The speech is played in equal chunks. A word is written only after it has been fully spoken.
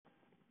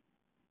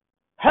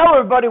Hello,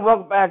 everybody.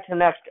 Welcome back to the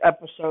next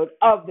episode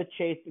of the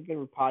Chase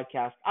McAndrew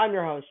podcast. I'm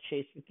your host,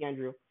 Chase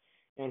McAndrew,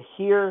 and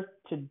here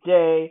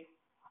today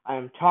I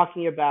am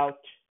talking about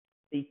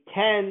the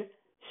 10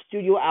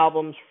 studio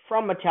albums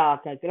from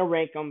Metallica. I'm going to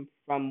rank them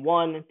from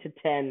 1 to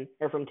 10,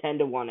 or from 10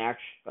 to 1,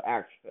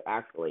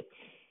 actually.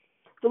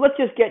 So let's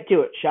just get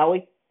to it, shall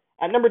we?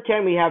 At number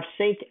 10, we have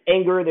Saint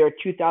Anger, their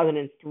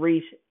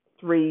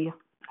 2003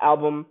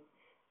 album.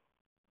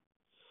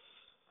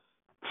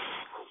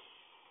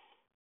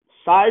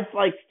 Besides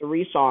like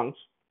 3 songs,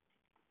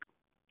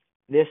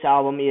 this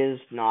album is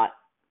not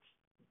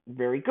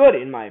very good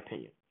in my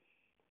opinion.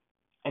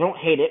 I don't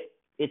hate it,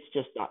 it's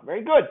just not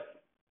very good.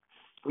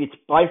 It's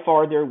by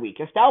far their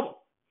weakest album.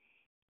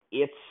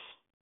 It's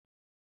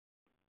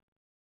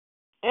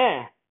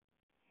eh.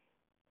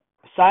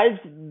 Besides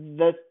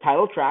the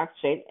title track,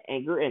 Saint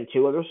Anger, and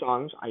 2 other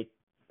songs, I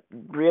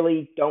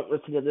really don't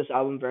listen to this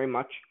album very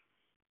much.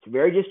 It's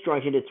very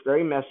disjointed, it's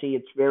very messy,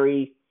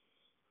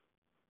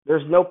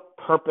 there's no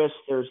purpose.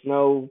 There's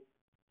no.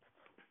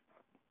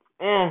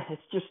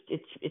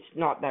 It's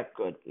not that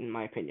good in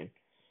my opinion.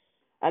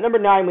 At number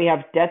 9, we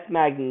have Death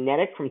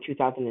Magnetic from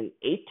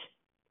 2008.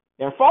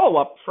 Their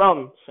follow-up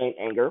from Saint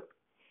Anger,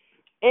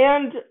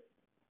 and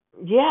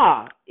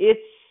yeah, it's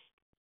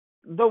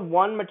the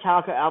one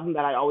Metallica album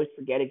that I always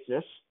forget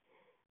exists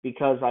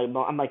because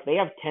I'm like they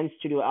have 10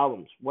 studio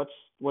albums. What's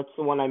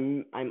the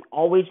one I'm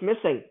always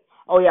missing?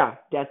 Oh yeah,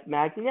 Death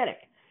Magnetic.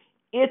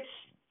 It's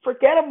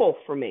forgettable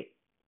for me.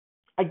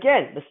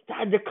 Again,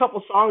 besides a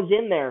couple songs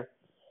in there,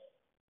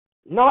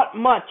 not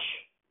much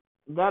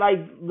that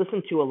I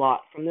listen to a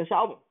lot from this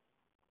album.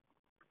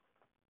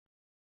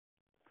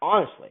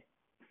 Honestly.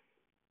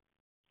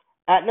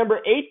 At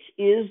number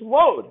 8 is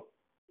Load.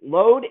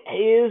 Load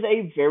is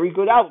a very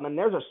good album, and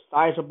there's a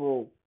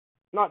sizable,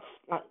 not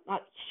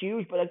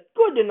huge, but a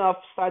good enough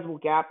sizable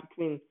gap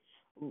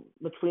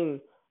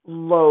between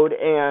Load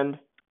and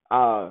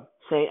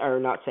Saint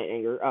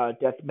Anger,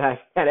 Death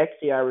Magnetic.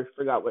 See, I already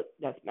forgot what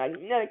Death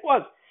Magnetic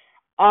was.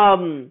 I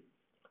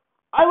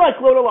like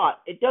Load a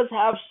lot. It does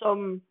have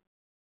some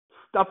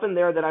stuff in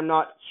there that I'm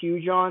not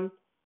huge on,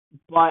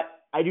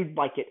 but I do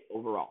like it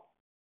overall.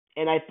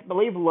 And I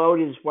believe Load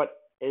is what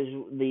is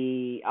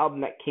the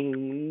album that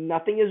King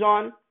Nothing is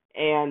on.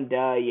 And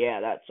yeah,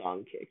 that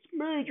song kicks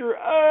major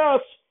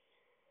ass.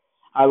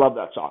 I love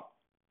that song.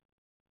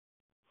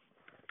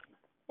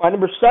 My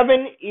number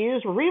 7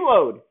 is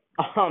Reload.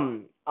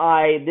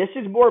 This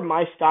is more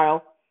my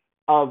style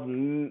of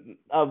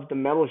the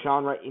metal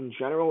genre in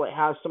general. It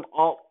has some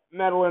alt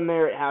metal in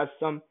there. It has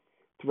some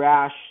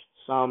thrash,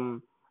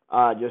 some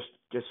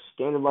just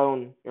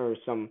standalone or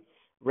some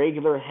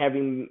regular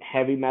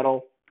heavy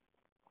metal.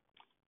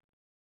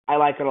 I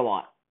like it a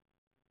lot.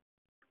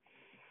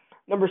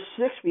 Number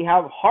 6, we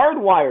have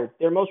Hardwired,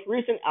 their most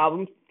recent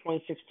album,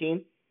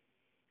 2016.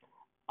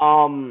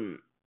 And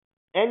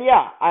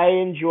yeah, I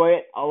enjoy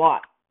it a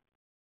lot.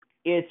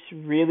 It's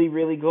really,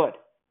 really good.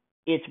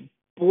 It's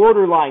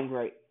borderline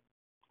great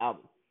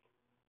album.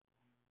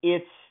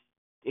 It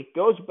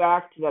goes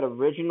back to that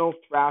original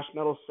thrash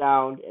metal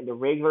sound and the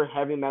regular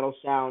heavy metal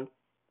sound,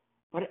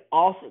 but it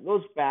also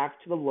goes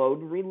back to the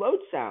Load Reload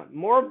sound.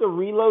 More of the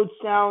Reload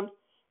sound,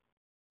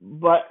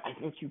 but I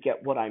think you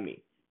get what I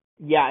mean.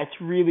 Yeah,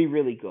 it's really,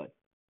 really good.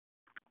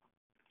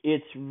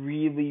 It's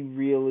really,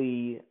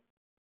 really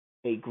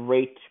a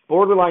great,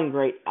 borderline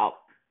great album.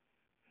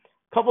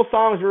 Couple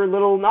songs are a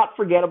little not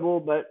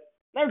forgettable, but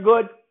they're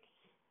good.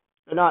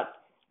 They're not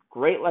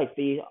great like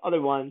the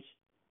other ones,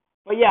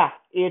 but yeah,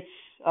 it's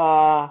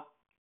a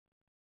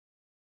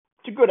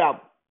good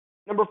album.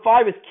 Number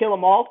 5 is Kill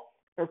 'Em All,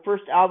 her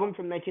first album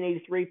from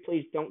 1983.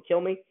 Please don't kill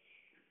me.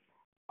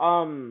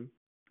 A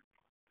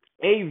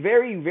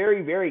very,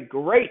 very, very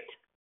great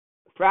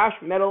thrash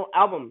metal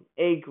album.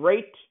 A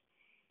great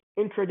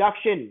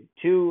introduction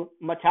to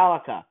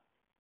Metallica.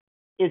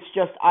 It's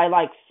just I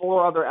like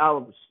 4 other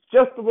albums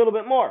just a little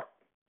bit more.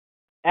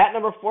 At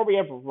number 4, we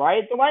have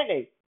Ride the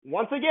Lightning.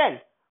 Once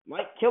again,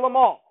 like Kill 'Em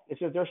All.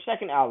 This is their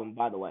second album,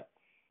 by the way.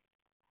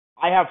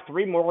 I have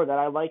 3 more that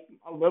I like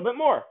a little bit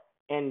more.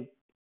 And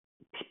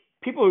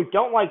people who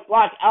don't like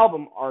Black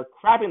Album are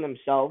crapping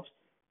themselves,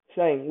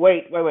 saying,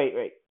 wait.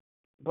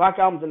 Black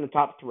Album's in the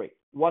top 3.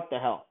 What the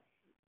hell?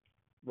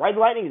 Ride the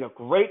Lightning is a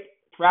great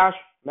thrash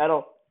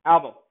metal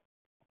album.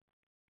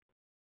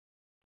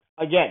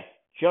 Again,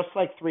 just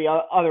like 3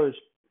 others,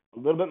 a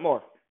little bit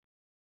more.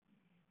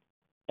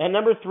 And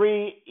number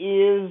 3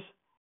 is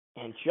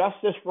And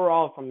Justice for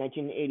All from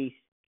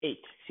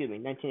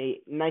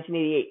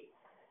 1988.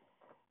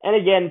 And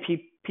again,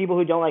 people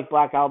who don't like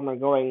Black Album are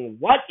going,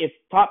 what? It's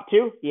top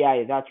 2?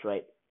 Yeah, that's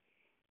right.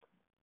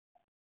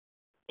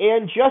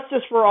 And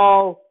Justice for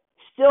All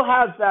still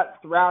has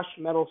that thrash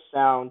metal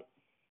sound,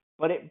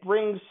 but it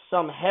brings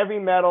some heavy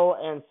metal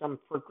and some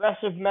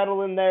progressive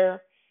metal in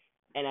there,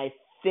 and I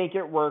think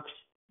it works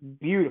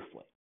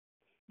beautifully.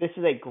 This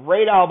is a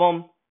great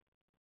album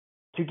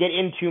to get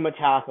into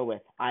Metallica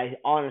with, I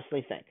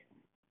honestly think.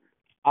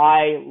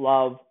 I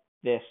love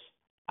this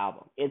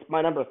album. It's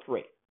my number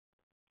 3.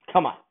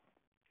 Come on.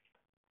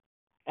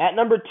 At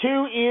number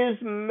two is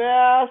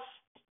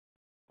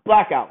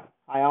Black Album.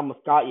 I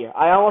almost got you.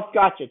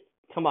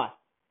 Come on.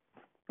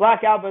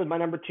 Black Album is my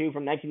number two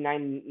from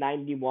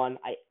 1991.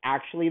 I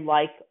actually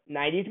like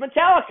 90s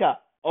Metallica.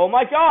 Oh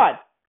my god.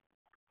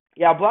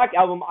 Yeah, Black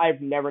Album,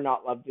 I've never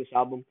not loved this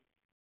album.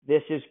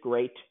 This is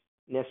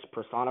greatness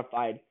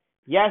personified.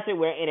 Yes, it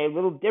went in a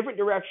little different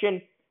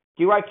direction.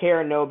 Do I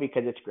care? No,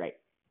 because it's great.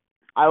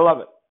 I love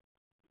it.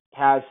 It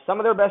has some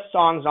of their best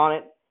songs on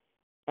it.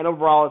 And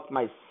overall, it's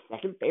my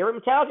second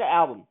favorite Metallica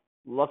album.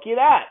 Looky at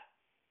that.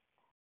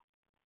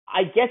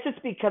 I guess it's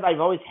because I've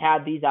always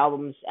had these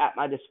albums at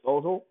my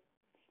disposal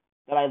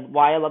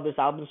why I love this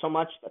album so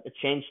much, that the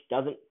change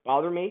doesn't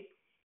bother me.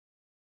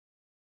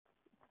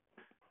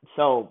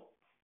 So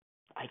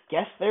I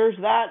guess there's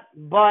that.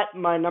 But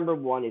my number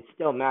one is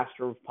still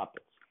Master of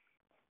Puppets.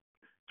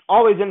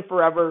 Always and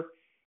forever.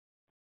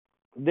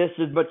 This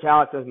is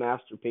Metallica's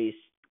masterpiece.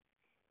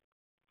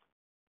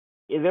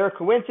 Is there a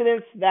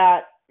coincidence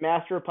that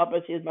Master of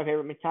Puppets is my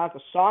favorite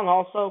Metallica song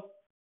also?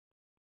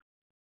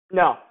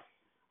 No.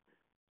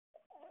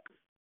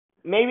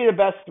 Maybe the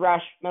best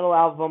thrash metal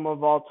album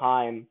of all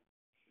time.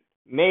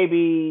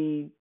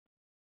 Maybe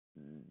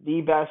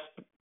the best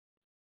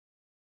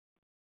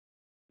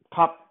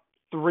top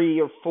 3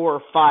 or 4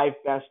 or 5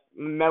 best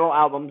metal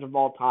albums of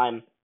all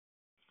time.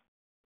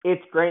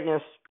 It's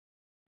greatness.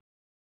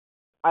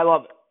 I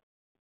love it.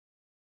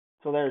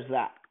 So there's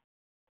that.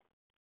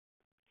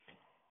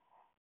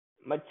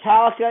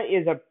 Metallica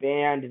is a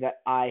band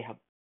that I have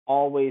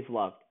always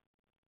loved.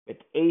 With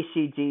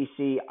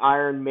AC/DC,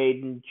 Iron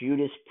Maiden,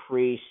 Judas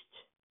Priest,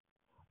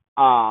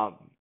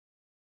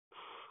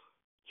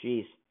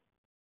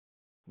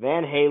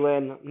 Van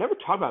Halen. Never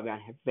talk about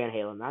Van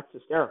Halen. That's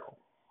hysterical.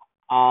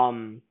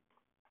 I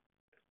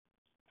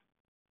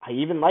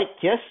even like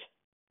Kiss.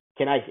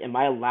 Am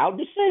I allowed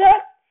to say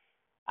that?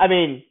 I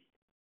mean,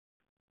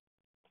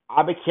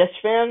 I'm a Kiss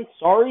fan.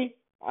 Sorry,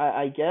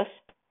 I guess.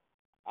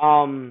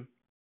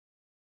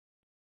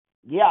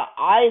 Yeah,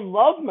 I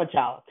love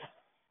Metallica.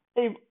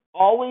 They've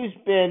always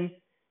been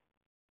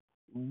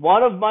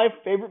one of my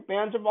favorite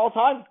bands of all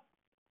time,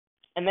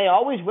 and they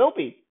always will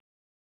be.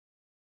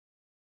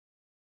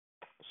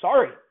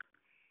 Sorry.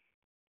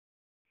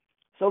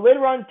 So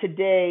later on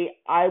today,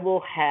 I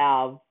will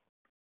have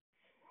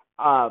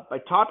my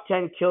top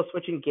 10 Kill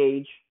Switch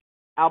Engage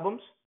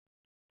albums,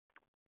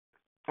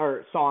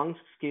 or songs,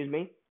 excuse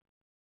me.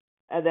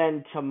 And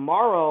then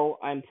tomorrow,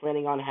 I'm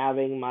planning on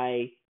having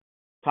my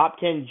top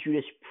 10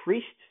 Judas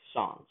Priest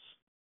songs.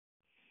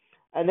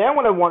 And then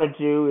what I want to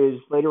do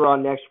is later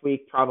on next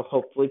week,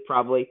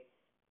 probably,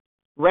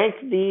 rank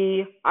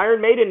the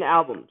Iron Maiden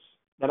albums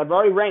that I've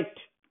already ranked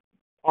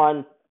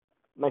on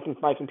my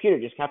computer.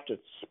 Just have to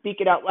speak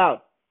it out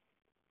loud.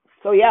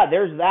 So yeah,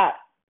 there's that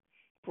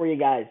for you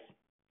guys.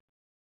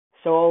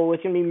 So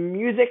it's going to be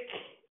music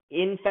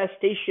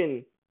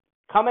infestation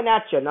coming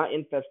at you. Not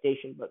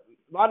infestation, but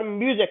a lot of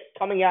music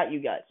coming at you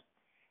guys.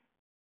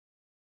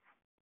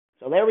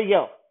 So there we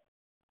go.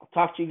 I'll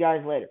talk to you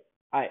guys later.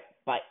 All right,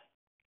 bye.